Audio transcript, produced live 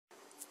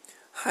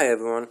Hi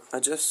everyone, I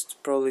just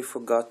probably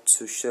forgot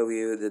to show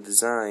you the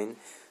design,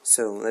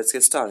 so let's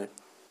get started.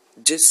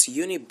 This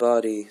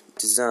unibody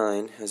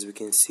design, as we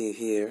can see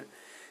here,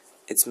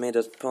 it's made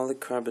of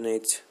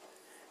polycarbonate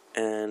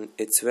and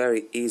it's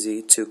very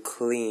easy to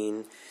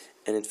clean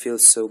and it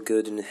feels so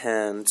good in the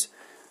hand,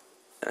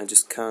 I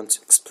just can't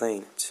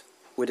explain it.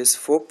 With this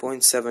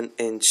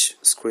 4.7-inch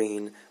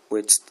screen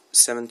with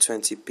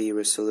 720p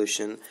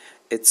resolution,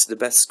 it's the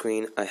best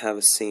screen I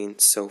have seen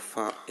so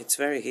far. It's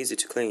very easy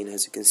to clean,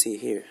 as you can see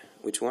here.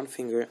 With one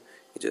finger,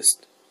 you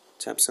just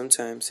tap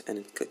sometimes and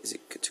it's easy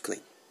to clean.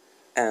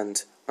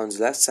 And on the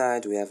left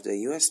side we have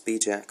the USB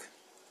jack.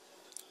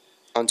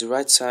 On the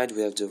right side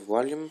we have the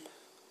volume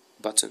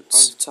buttons.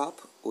 On the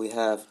top we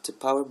have the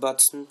power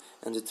button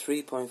and the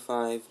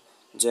 3.5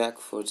 jack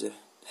for the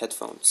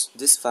headphones.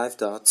 These 5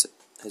 dots,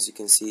 as you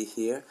can see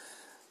here,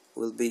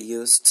 will be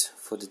used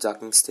for the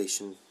docking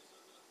station.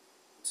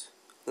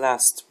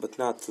 Last but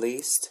not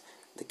least,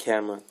 the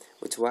camera,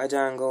 with wide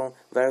angle,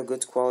 very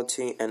good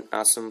quality and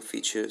awesome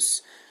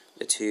features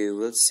that you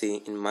will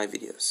see in my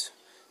videos.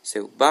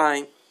 So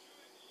bye!